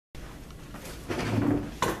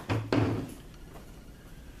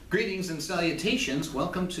Greetings and salutations.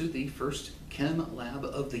 Welcome to the first Chem Lab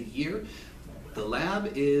of the year. The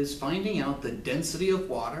lab is finding out the density of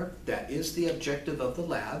water. That is the objective of the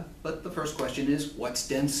lab. But the first question is, what's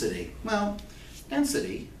density? Well,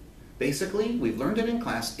 density, basically, we've learned it in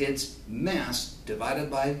class, it's mass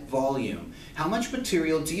divided by volume. How much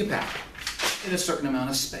material do you pack in a certain amount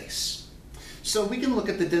of space? So we can look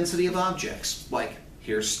at the density of objects, like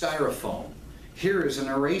here's styrofoam, here is an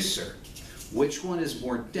eraser. Which one is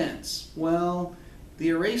more dense? Well, the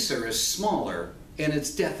eraser is smaller and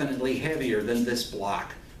it's definitely heavier than this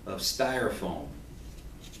block of styrofoam.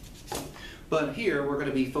 But here we're going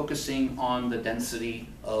to be focusing on the density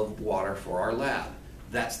of water for our lab.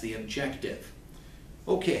 That's the objective.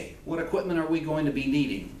 Okay, what equipment are we going to be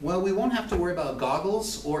needing? Well, we won't have to worry about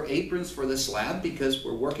goggles or aprons for this lab because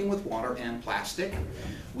we're working with water and plastic.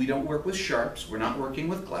 We don't work with sharps, we're not working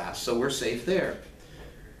with glass, so we're safe there.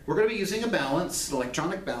 We're going to be using a balance, an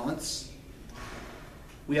electronic balance.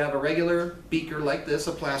 We have a regular beaker like this,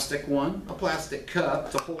 a plastic one, a plastic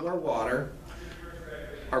cup to hold our water,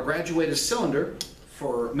 our graduated cylinder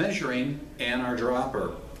for measuring, and our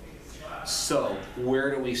dropper. So,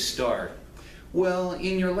 where do we start? Well,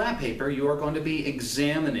 in your lab paper, you are going to be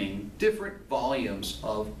examining different volumes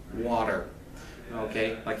of water.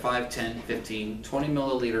 Okay, like 5, 10, 15, 20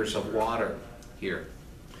 milliliters of water here.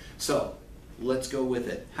 So, let's go with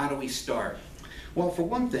it. How do we start? Well, for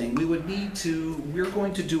one thing, we're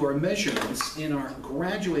going to do our measurements in our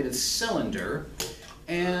graduated cylinder,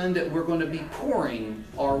 and we're going to be pouring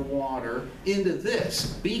our water into this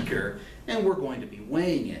beaker, and we're going to be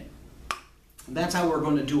weighing it. That's how we're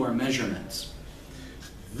going to do our measurements.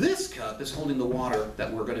 This cup is holding the water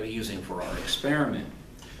that we're going to be using for our experiment.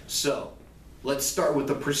 So, let's start with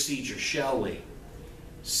the procedure, shall we?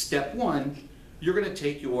 Step 1. You're going to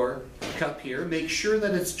take your cup here, make sure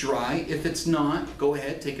that it's dry. If it's not, go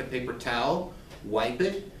ahead, take a paper towel, wipe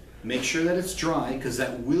it, make sure that it's dry because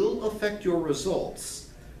that will affect your results.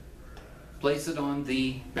 Place it on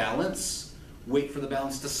the balance, wait for the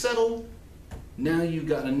balance to settle. Now you've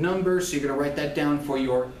got a number, so you're going to write that down for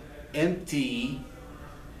your empty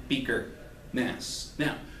beaker mass.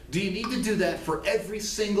 Now, do you need to do that for every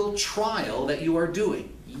single trial that you are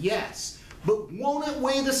doing? Yes, but won't it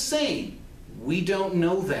weigh the same? We don't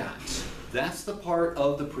know that. That's the part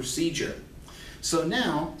of the procedure. So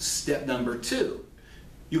now, step number 2.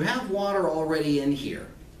 You have water already in here.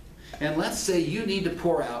 And let's say you need to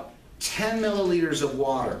pour out 10 milliliters of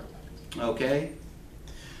water. Okay?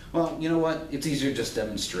 Well, you know what? It's easier to just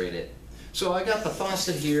demonstrate it. So I got the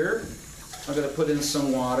faucet here. I'm going to put in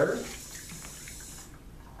some water.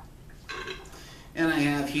 And I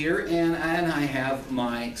have here, and I have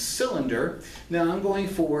my cylinder. Now I'm going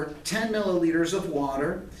for 10 milliliters of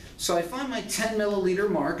water. So I find my 10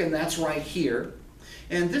 milliliter mark, and that's right here.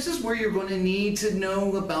 And this is where you're going to need to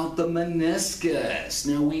know about the meniscus.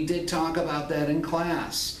 Now we did talk about that in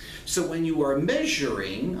class. So when you are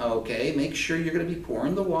measuring, okay, make sure you're going to be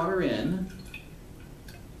pouring the water in.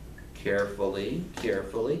 Carefully,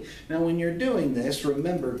 carefully. Now when you're doing this,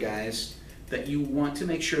 remember guys, that you want to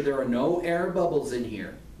make sure there are no air bubbles in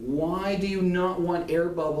here. Why do you not want air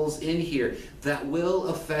bubbles in here? That will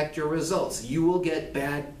affect your results. You will get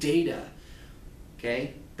bad data.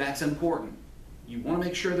 Okay, that's important. You want to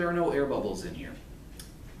make sure there are no air bubbles in here.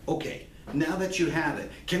 Okay, now that you have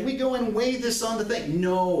it, can we go and weigh this on the thing?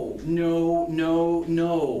 No, no, no,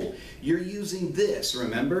 no. You're using this,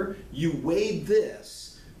 remember? You weighed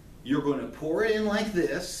this. You're going to pour it in like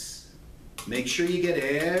this. Make sure you get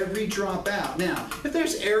every drop out. Now, if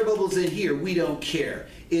there's air bubbles in here, we don't care.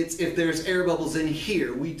 It's if there's air bubbles in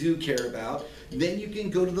here, we do care about. Then you can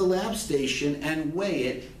go to the lab station and weigh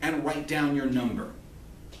it and write down your number.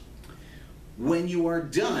 When you are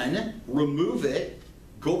done, remove it,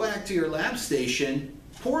 go back to your lab station,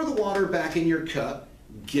 pour the water back in your cup,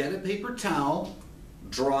 get a paper towel,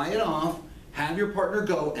 dry it off, have your partner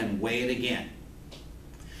go and weigh it again.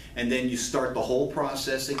 And then you start the whole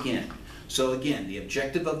process again. So again, the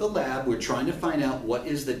objective of the lab, we're trying to find out what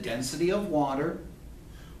is the density of water.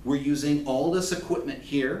 We're using all this equipment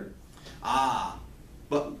here.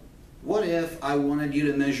 But what if I wanted you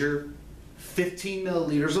to measure 15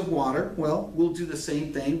 milliliters of water? Well, we'll do the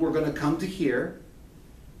same thing. We're going to come to here.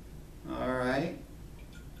 All right.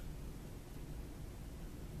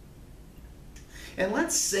 And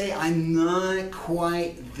let's say I'm not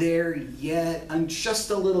quite there yet. I'm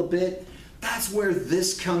just a little bit. That's where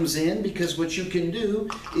this comes in, because what you can do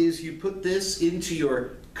is you put this into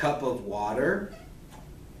your cup of water,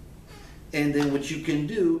 and then what you can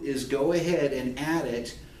do is go ahead and add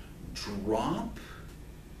it drop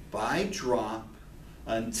by drop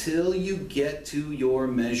until you get to your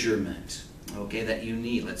measurement, okay, that you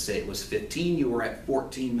need. Let's say it was 15, you were at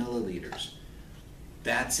 14 milliliters.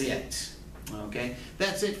 That's it. Okay,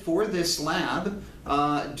 that's it for this lab.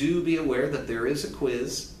 Do be aware that there is a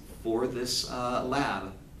quiz for this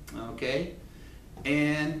lab. Okay,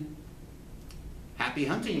 and happy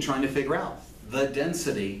hunting trying to figure out the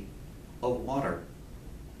density of water.